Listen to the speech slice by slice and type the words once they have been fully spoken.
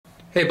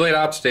Hey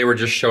BladeOps, today we're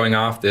just showing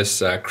off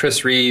this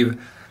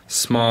Reeve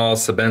small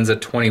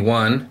Sebenza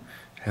 21.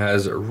 It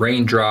has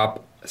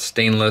Raindrop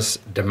stainless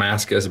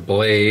Damascus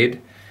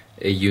blade,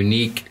 a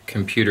unique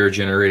computer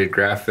generated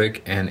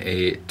graphic, and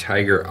a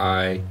tiger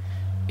eye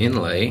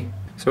inlay.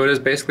 So it is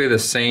basically the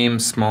same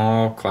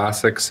small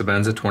classic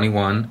Sebenza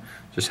 21,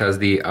 just has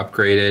the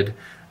upgraded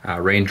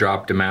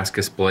Raindrop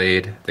Damascus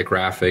blade, the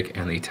graphic,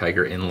 and the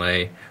tiger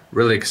inlay.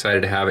 Really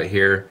excited to have it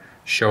here,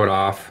 show it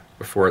off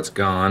before it's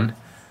gone.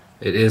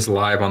 It is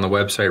live on the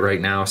website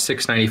right now,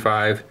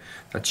 $6.95.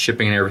 That's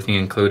shipping and everything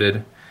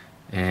included.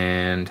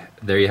 And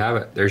there you have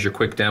it. There's your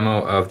quick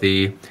demo of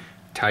the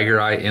Tiger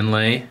Eye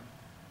Inlay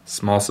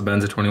Small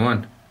Sebenza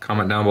 21.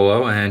 Comment down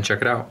below and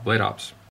check it out. BladeOps.